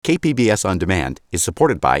KPBS On Demand is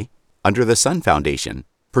supported by Under the Sun Foundation,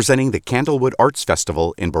 presenting the Candlewood Arts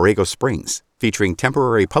Festival in Borrego Springs, featuring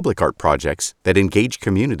temporary public art projects that engage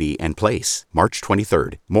community and place. March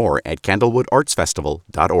 23rd. More at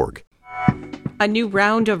candlewoodartsfestival.org. A new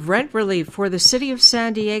round of rent relief for the city of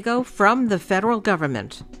San Diego from the federal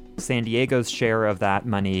government. San Diego's share of that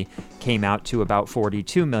money came out to about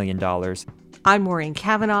 $42 million. I'm Maureen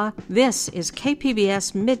Cavanaugh. This is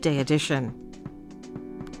KPBS Midday Edition.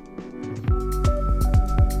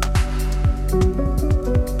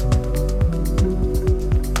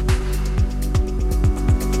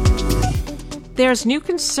 There's new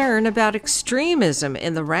concern about extremism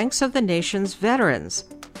in the ranks of the nation's veterans.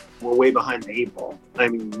 We're way behind the eight ball. I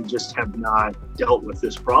mean, we just have not dealt with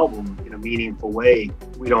this problem in a meaningful way.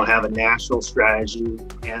 We don't have a national strategy,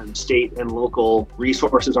 and state and local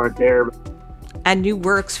resources aren't there. And new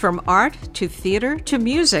works from art to theater to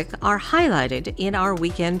music are highlighted in our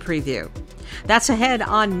weekend preview. That's ahead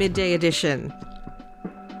on Midday Edition.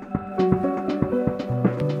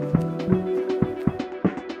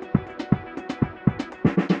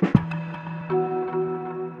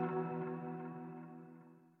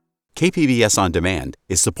 KPBS On Demand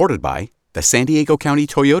is supported by the San Diego County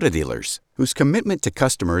Toyota dealers, whose commitment to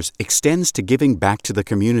customers extends to giving back to the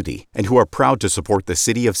community and who are proud to support the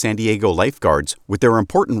City of San Diego lifeguards with their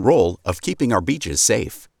important role of keeping our beaches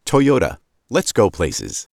safe. Toyota, let's go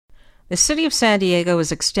places. The city of San Diego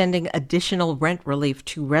is extending additional rent relief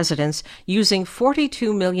to residents using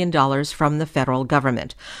 $42 million from the federal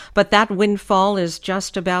government. But that windfall is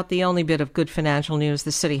just about the only bit of good financial news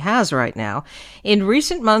the city has right now. In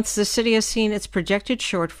recent months, the city has seen its projected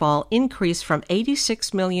shortfall increase from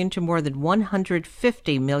 $86 million to more than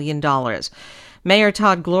 $150 million. Mayor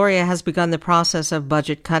Todd Gloria has begun the process of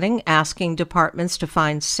budget cutting, asking departments to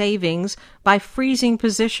find savings by freezing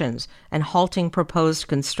positions and halting proposed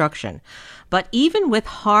construction. But even with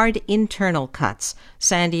hard internal cuts,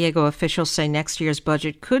 San Diego officials say next year's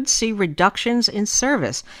budget could see reductions in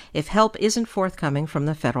service if help isn't forthcoming from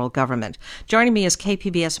the federal government. Joining me is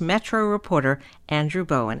KPBS Metro reporter Andrew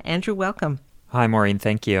Bowen. Andrew, welcome. Hi, Maureen.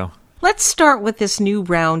 Thank you. Let's start with this new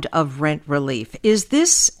round of rent relief. Is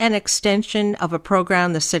this an extension of a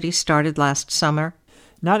program the city started last summer?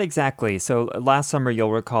 Not exactly. So last summer,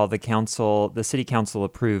 you'll recall the city council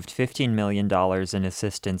approved $15 million in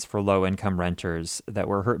assistance for low-income renters that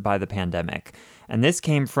were hurt by the pandemic. And this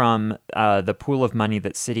came from the pool of money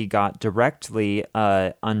that city got directly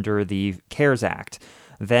under the CARES Act.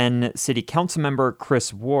 Then city council member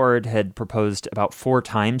Chris Ward had proposed about 4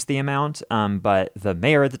 times the amount, but the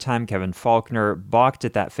mayor at the time, Kevin Faulconer, balked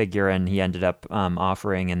at that figure, and he ended up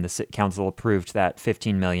offering, and the council approved that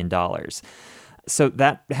 $15 million. So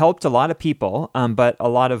that helped a lot of people, but a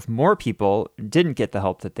lot of more people didn't get the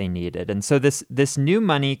help that they needed. And so this new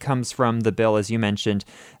money comes from the bill, as you mentioned,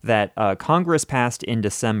 that Congress passed in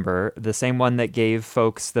December, the same one that gave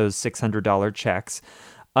folks those $600 checks.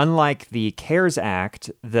 Unlike the CARES Act,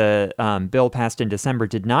 the bill passed in December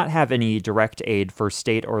did not have any direct aid for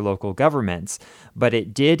state or local governments, but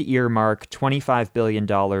it did earmark $25 billion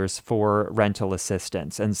for rental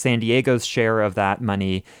assistance. And San Diego's share of that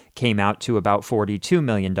money came out to about $42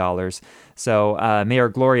 million. So Mayor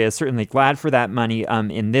Gloria is certainly glad for that money.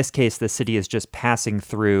 In this case, the city is just passing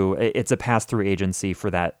through. It's a pass-through agency for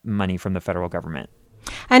that money from the federal government.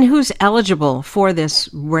 And who's eligible for this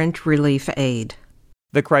rent relief aid?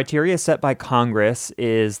 The criteria set by Congress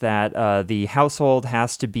is that the household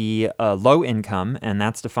has to be low income, and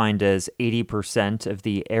that's defined as 80% of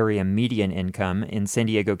the area median income. In San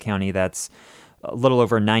Diego County, that's a little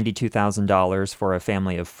over $92,000 for a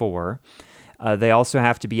family of 4. They also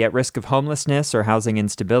have to be at risk of homelessness or housing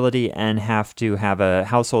instability and have to have a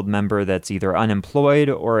household member that's either unemployed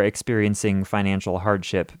or experiencing financial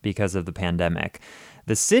hardship because of the pandemic.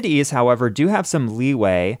 The cities, however, do have some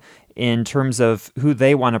leeway in terms of who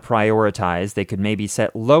they want to prioritize. They could maybe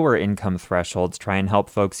set lower income thresholds, try and help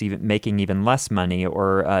folks even making even less money,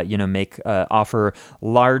 or offer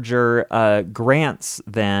larger grants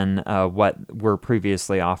than what were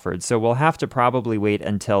previously offered. So we'll have to probably wait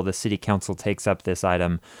until the city council takes up this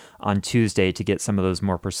item on Tuesday to get some of those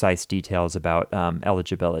more precise details about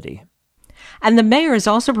eligibility. And the mayor is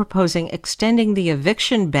also proposing extending the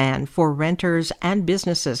eviction ban for renters and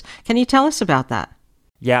businesses. Can you tell us about that?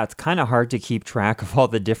 Yeah, it's kind of hard to keep track of all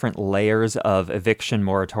the different layers of eviction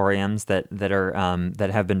moratoriums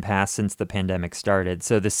that have been passed since the pandemic started.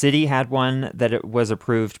 So the city had one that it was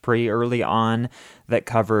approved pretty early on that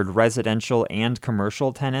covered residential and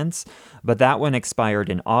commercial tenants, but that one expired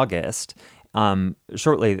in August.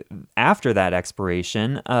 Shortly after that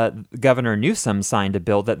expiration, Governor Newsom signed a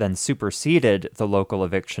bill that then superseded the local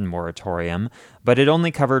eviction moratorium, but it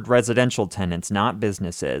only covered residential tenants, not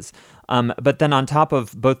businesses. But then on top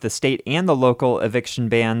of both the state and the local eviction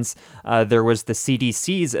bans, there was the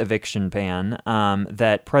CDC's eviction ban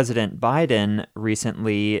that President Biden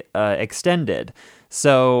recently extended.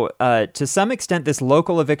 So to some extent, this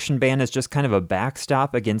local eviction ban is just kind of a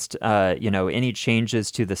backstop against, any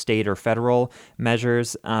changes to the state or federal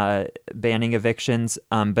measures banning evictions.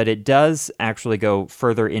 But it does actually go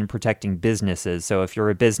further in protecting businesses. So if you're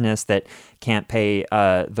a business that can't pay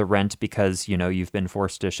the rent because, you've been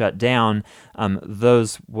forced to shut down,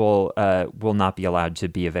 those will not be allowed to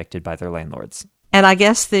be evicted by their landlords. And I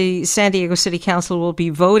guess the San Diego City Council will be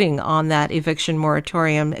voting on that eviction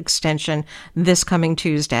moratorium extension this coming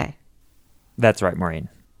Tuesday. That's right, Maureen.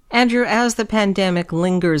 Andrew, as the pandemic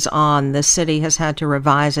lingers on, the city has had to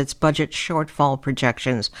revise its budget shortfall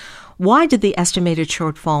projections. Why did the estimated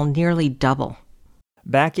shortfall nearly double?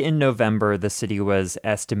 Back in November, the city was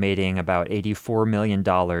estimating about $84 million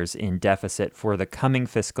in deficit for the coming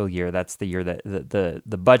fiscal year. That's the year that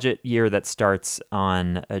the budget year that starts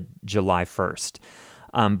on July 1st.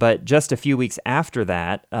 But just a few weeks after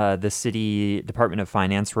that, the city Department of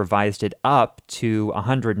Finance revised it up to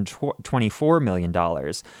 $124 million.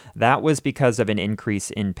 That was because of an increase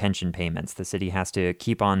in pension payments. The city has to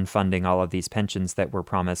keep on funding all of these pensions that were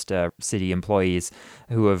promised city employees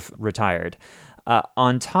who have retired.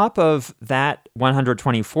 On top of that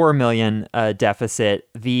 $124 million deficit,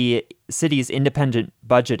 the city's independent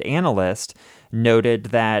budget analyst noted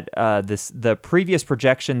that the previous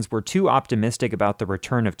projections were too optimistic about the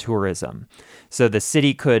return of tourism. So the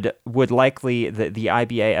city would likely, the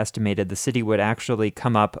IBA estimated the city would actually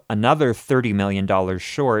come up another $30 million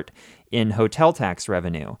short in hotel tax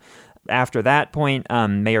revenue. After that point,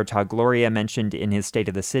 Mayor Todd Gloria mentioned in his State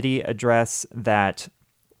of the City address that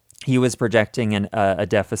he was projecting a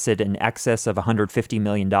deficit in excess of $150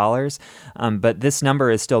 million, but this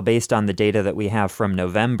number is still based on the data that we have from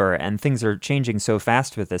November, and things are changing so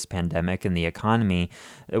fast with this pandemic and the economy.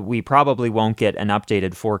 We probably won't get an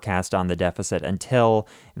updated forecast on the deficit until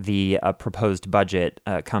the proposed budget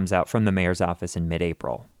comes out from the mayor's office in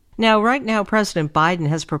mid-April. Now, right now, President Biden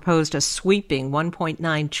has proposed a sweeping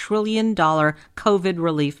 $1.9 trillion COVID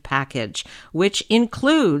relief package, which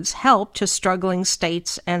includes help to struggling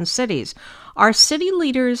states and cities. Are San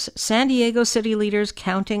Diego city leaders,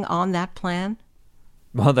 counting on that plan?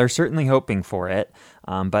 Well, they're certainly hoping for it,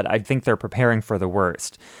 but I think they're preparing for the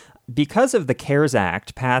worst. Because of the CARES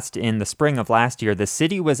Act passed in the spring of last year, the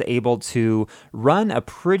city was able to run a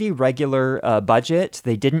pretty regular budget.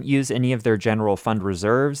 They didn't use any of their general fund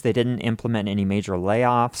reserves. They didn't implement any major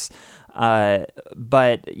layoffs.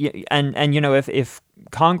 If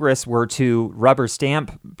Congress were to rubber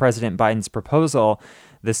stamp President Biden's proposal,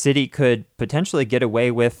 the city could potentially get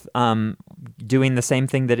away with doing the same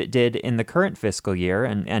thing that it did in the current fiscal year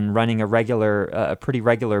and running a pretty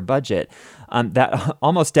regular budget. That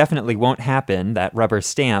almost definitely won't happen, that rubber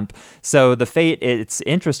stamp. So it's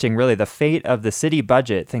interesting, really, the fate of the city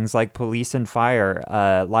budget, things like police and fire,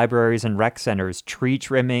 libraries and rec centers, tree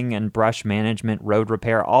trimming and brush management, road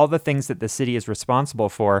repair, all the things that the city is responsible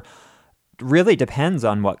for, really depends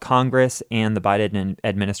on what Congress and the Biden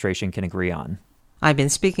administration can agree on. I've been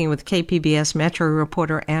speaking with KPBS Metro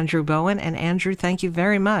reporter Andrew Bowen. And Andrew, thank you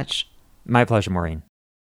very much. My pleasure, Maureen.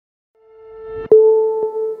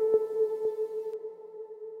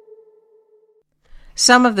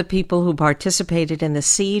 Some of the people who participated in the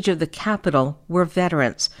siege of the Capitol were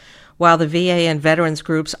veterans. While the VA and veterans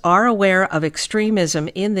groups are aware of extremism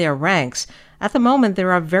in their ranks, at the moment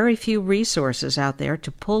there are very few resources out there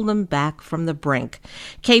to pull them back from the brink.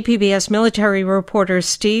 KPBS military reporter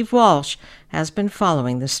Steve Walsh has been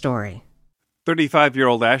following the story.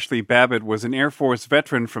 35-year-old Ashley Babbitt was an Air Force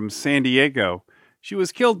veteran from San Diego. She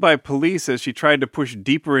was killed by police as she tried to push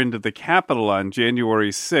deeper into the Capitol on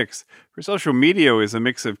January 6th. Her social media is a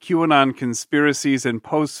mix of QAnon conspiracies and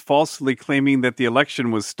posts falsely claiming that the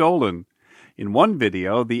election was stolen. In one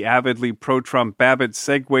video, the avidly pro-Trump Babbitt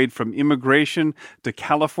segued from immigration to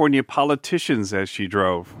California politicians as she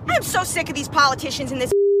drove. I'm so sick of these politicians in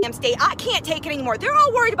this state. I can't take it anymore. They're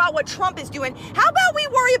all worried about what Trump is doing. How about we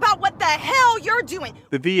worry about what the hell you're doing?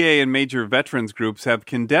 The VA and major veterans groups have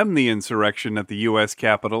condemned the insurrection at the U.S.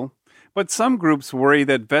 Capitol, but some groups worry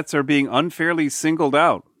that vets are being unfairly singled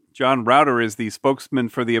out. John Rauter is the spokesman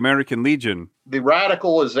for the American Legion. The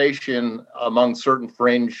radicalization among certain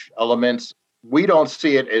fringe elements, we don't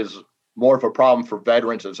see it as more of a problem for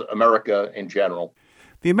veterans as America in general.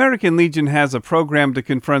 The American Legion has a program to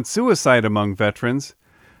confront suicide among veterans.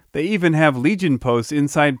 They even have Legion posts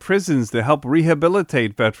inside prisons to help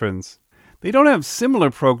rehabilitate veterans. They don't have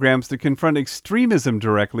similar programs to confront extremism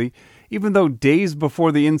directly, even though days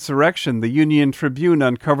before the insurrection, the Union Tribune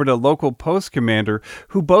uncovered a local post commander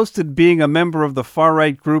who boasted being a member of the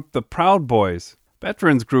far-right group the Proud Boys.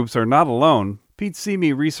 Veterans groups are not alone. Pete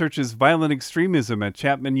Simi researches violent extremism at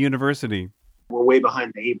Chapman University. We're way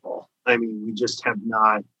behind the eight ball. I mean, we just have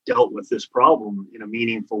not dealt with this problem in a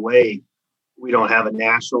meaningful way. We don't have a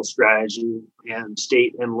national strategy, and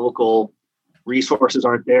state and local resources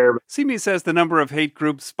aren't there. Simi says the number of hate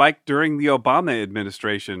groups spiked during the Obama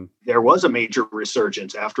administration. There was a major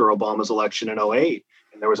resurgence after Obama's election in 2008,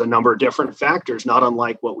 and there was a number of different factors, not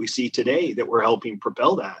unlike what we see today, that were helping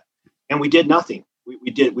propel that. And we did nothing.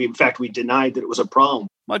 We denied that it was a problem.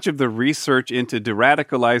 Much of the research into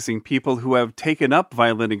de-radicalizing people who have taken up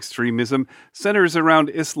violent extremism centers around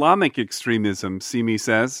Islamic extremism, Simi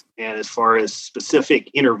says. And as far as specific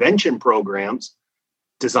intervention programs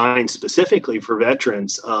designed specifically for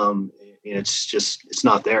veterans, it's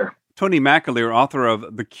not there. Tony McAleer, author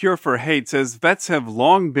of The Cure for Hate, says vets have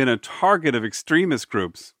long been a target of extremist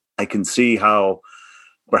groups. I can see how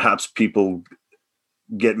perhaps people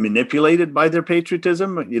get manipulated by their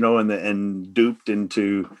patriotism, and duped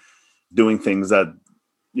into doing things that,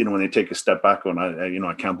 when they take a step back and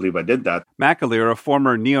I can't believe I did that. McAleer, a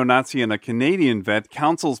former neo-Nazi and a Canadian vet,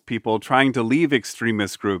 counsels people trying to leave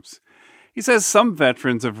extremist groups. He says some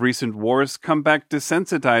veterans of recent wars come back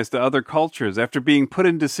desensitized to other cultures after being put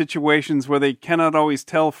into situations where they cannot always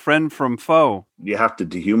tell friend from foe. You have to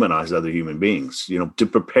dehumanize other human beings. To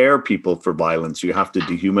prepare people for violence, you have to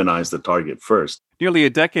dehumanize the target first. Nearly a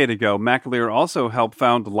decade ago, McAleer also helped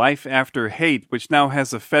found Life After Hate, which now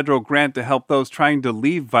has a federal grant to help those trying to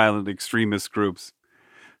leave violent extremist groups.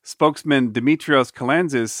 Spokesman Dimitrios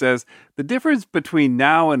Kalantzis says the difference between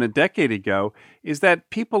now and a decade ago is that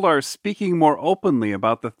people are speaking more openly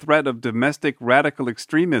about the threat of domestic radical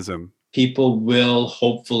extremism.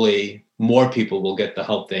 More people will get the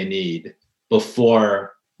help they need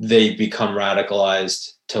before they become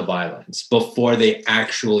radicalized to violence, before they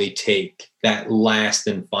actually take that last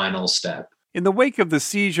and final step. In the wake of the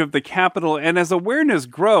siege of the Capitol, and as awareness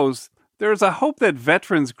grows, there is a hope that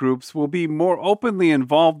veterans groups will be more openly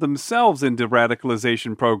involved themselves in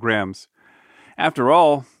de-radicalization programs. After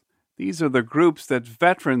all, these are the groups that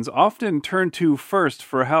veterans often turn to first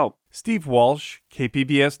for help. Steve Walsh,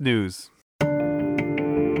 KPBS News.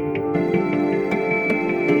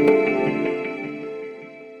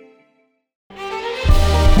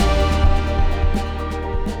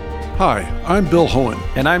 Hi, I'm Bill Hohen.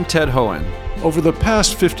 And I'm Ted Hohen. Over the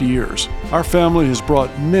past 50 years, our family has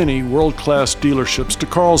brought many world-class dealerships to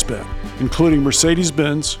Carlsbad, including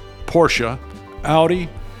Mercedes-Benz, Porsche, Audi,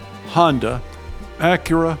 Honda,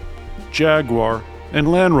 Acura, Jaguar,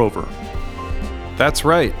 and Land Rover. That's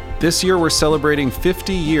right. This year we're celebrating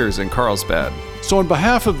 50 years in Carlsbad. So on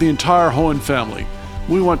behalf of the entire Hohen family,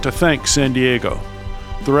 we want to thank San Diego.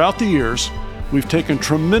 Throughout the years, we've taken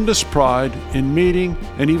tremendous pride in meeting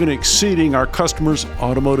and even exceeding our customers'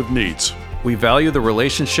 automotive needs. We value the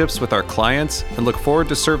relationships with our clients and look forward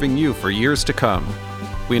to serving you for years to come.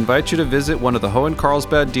 We invite you to visit one of the Hohen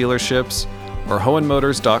Carlsbad dealerships or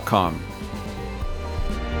hohenmotors.com.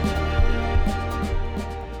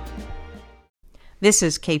 This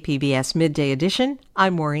is KPBS Midday Edition.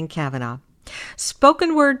 I'm Maureen Cavanaugh.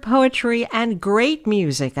 Spoken word poetry and great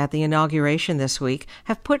music at the inauguration this week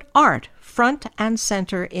have put art front and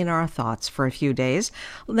center in our thoughts for a few days.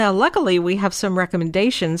 Now, luckily, we have some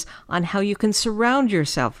recommendations on how you can surround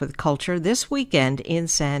yourself with culture this weekend in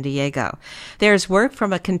San Diego. There's work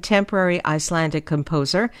from a contemporary Icelandic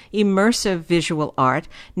composer, immersive visual art,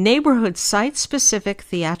 neighborhood site-specific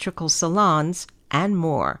theatrical salons, and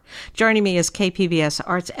more. Joining me is KPBS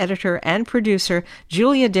arts editor and producer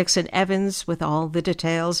Julia Dixon Evans with all the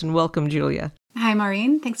details. And welcome, Julia. Hi,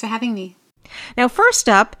 Maureen. Thanks for having me. Now, first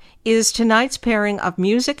up is tonight's pairing of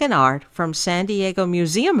music and art from San Diego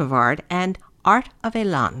Museum of Art and Art of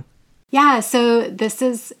Elan. Yeah, so this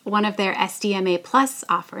is one of their SDMA Plus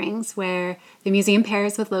offerings where the museum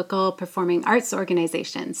pairs with local performing arts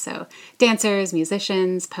organizations, so dancers,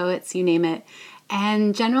 musicians, poets, you name it,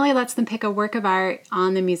 and generally lets them pick a work of art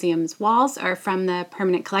on the museum's walls or from the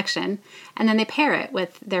permanent collection, and then they pair it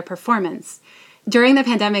with their performance. During the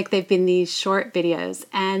pandemic, they've been these short videos,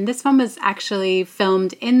 and this one was actually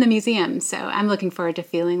filmed in the museum, so I'm looking forward to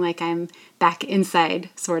feeling like I'm back inside,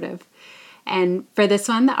 sort of. And for this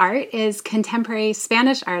one, the art is contemporary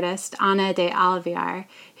Spanish artist Ana de Alvear,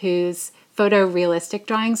 whose photorealistic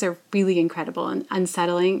drawings are really incredible and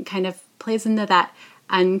unsettling, kind of plays into that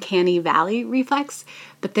uncanny valley reflex,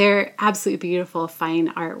 but they're absolutely beautiful,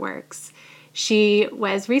 fine artworks. She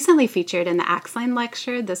was recently featured in the Axline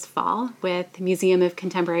Lecture this fall with Museum of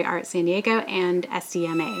Contemporary Art San Diego and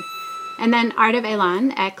SDMA. And then Art of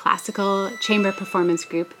Elan, a classical chamber performance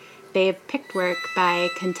group, they've picked work by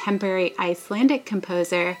contemporary Icelandic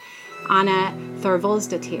composer Anna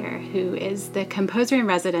Thorvaldsdottir, who is the composer in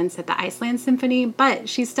residence at the Iceland Symphony, but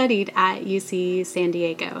she studied at UC San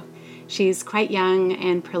Diego. She's quite young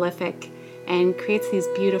and prolific and creates these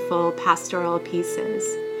beautiful pastoral pieces.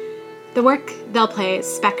 The work they'll play is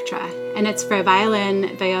Spectra, and it's for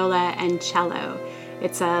violin, viola, and cello.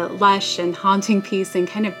 It's a lush and haunting piece and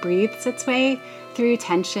kind of breathes its way through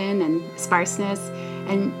tension and sparseness.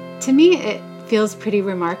 And to me, it feels pretty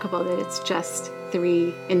remarkable that it's just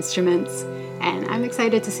 3 instruments, and I'm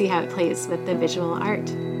excited to see how it plays with the visual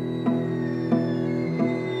art.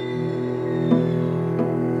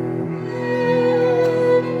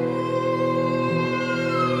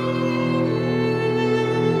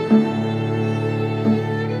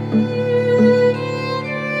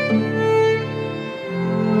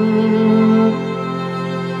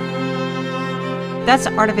 That's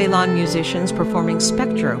Art of Elan musicians performing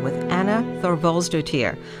Spectra with Anna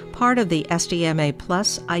Thorvaldsdottir, part of the SDMA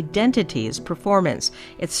Plus Identities performance.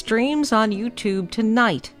 It streams on YouTube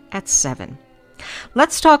tonight at 7.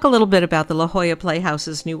 Let's talk a little bit about the La Jolla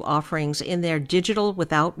Playhouse's new offerings in their Digital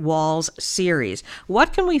Without Walls series.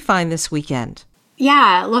 What can we find this weekend?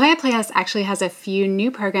 Yeah, La Jolla Playhouse actually has a few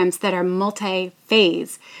new programs that are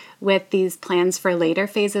multi-phase, with these plans for later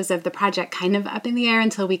phases of the project kind of up in the air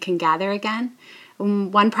until we can gather again.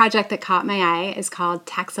 One project that caught my eye is called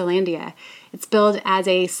Taxolandia. It's billed as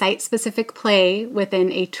a site-specific play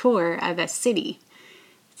within a tour of a city.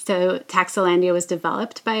 So Taxolandia was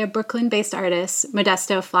developed by a Brooklyn-based artist,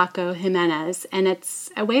 Modesto Flaco Jimenez, and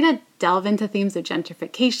it's a way to delve into themes of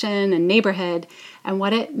gentrification and neighborhood and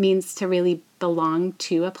what it means to really belong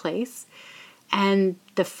to a place. And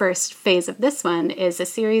the first phase of this one is a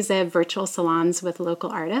series of virtual salons with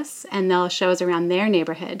local artists, and they'll show us around their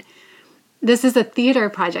neighborhood. This is a theater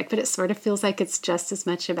project, but it sort of feels like it's just as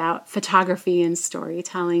much about photography and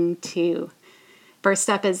storytelling, too. First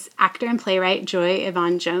up is actor and playwright Joy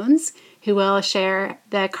Yvonne Jones, who will share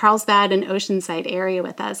the Carlsbad and Oceanside area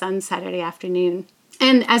with us on Saturday afternoon.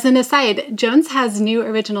 And as an aside, Jones has new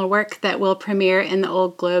original work that will premiere in the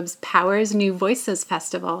Old Globe's Powers New Voices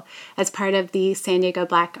Festival as part of the San Diego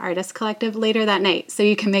Black Artists Collective later that night, so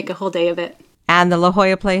you can make a whole day of it. And the La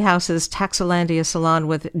Jolla Playhouse's Taxolandia Salon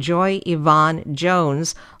with Joy Yvonne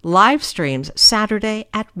Jones live streams Saturday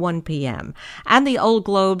at 1 p.m. And the Old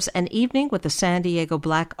Globe's An Evening with the San Diego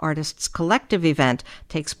Black Artists Collective event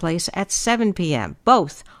takes place at 7 p.m.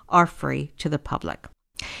 Both are free to the public.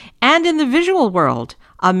 And in the visual world,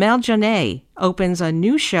 Amel Janet opens a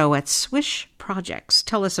new show at Swish Projects.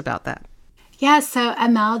 Tell us about that. Yeah, so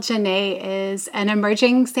Amel Janet is an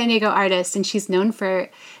emerging San Diego artist, and she's known for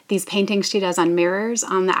these paintings she does on mirrors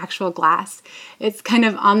on the actual glass. It's kind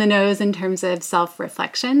of on the nose in terms of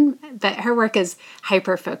self-reflection, but her work is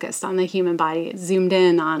hyper-focused on the human body. It's zoomed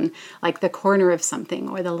in on like the corner of something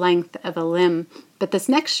or the length of a limb. But this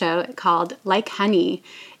next show, called Like Honey,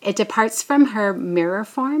 it departs from her mirror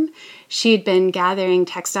form. She'd been gathering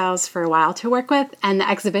textiles for a while to work with, and the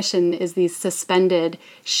exhibition is these suspended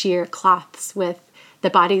sheer cloths with the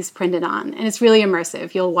bodies printed on. And it's really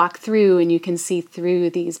immersive. You'll walk through and you can see through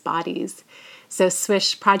these bodies. So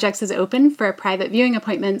Swish Projects is open for private viewing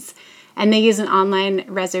appointments, and they use an online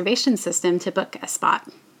reservation system to book a spot.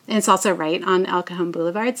 And it's also right on El Cajon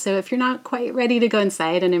Boulevard, so if you're not quite ready to go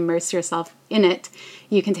inside and immerse yourself in it,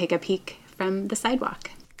 you can take a peek from the sidewalk.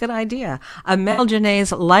 Good idea. Amel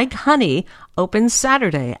Janet's Like Honey opens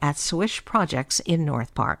Saturday at Swish Projects in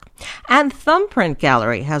North Park. And Thumbprint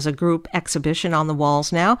Gallery has a group exhibition on the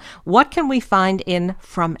walls now. What can we find in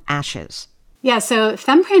From Ashes? Yeah, so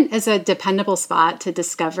Thumbprint is a dependable spot to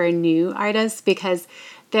discover new artists because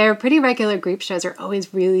their pretty regular group shows are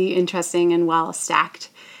always really interesting and well stacked.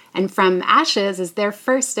 And From Ashes is their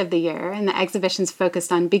first of the year, and the exhibition's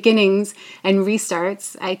focused on beginnings and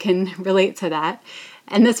restarts. I can relate to that.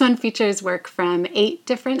 And this one features work from 8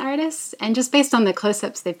 different artists, and just based on the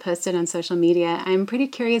close-ups they've posted on social media, I'm pretty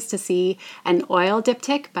curious to see an oil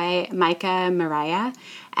diptych by Micah Mariah,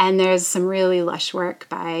 and there's some really lush work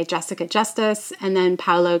by Jessica Justice, and then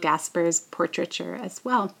Paolo Gasper's portraiture as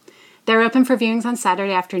well. They're open for viewings on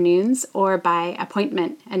Saturday afternoons or by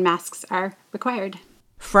appointment, and masks are required.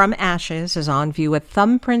 From Ashes is on view at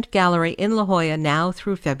Thumbprint Gallery in La Jolla now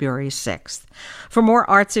through February 6th. For more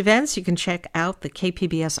arts events, you can check out the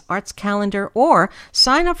KPBS Arts Calendar or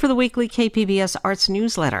sign up for the weekly KPBS Arts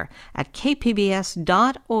newsletter at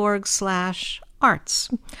kpbs.org/arts.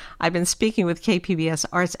 I've been speaking with KPBS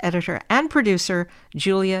Arts editor and producer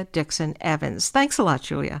Julia Dixon Evans. Thanks a lot,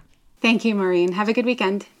 Julia. Thank you, Maureen. Have a good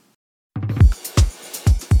weekend.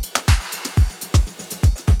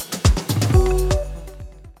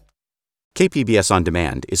 KPBS On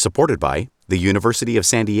Demand is supported by the University of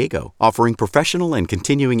San Diego, offering professional and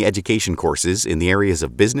continuing education courses in the areas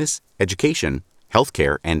of business, education,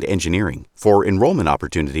 healthcare, and engineering. For enrollment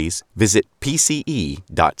opportunities, visit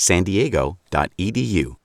pce.sandiego.edu.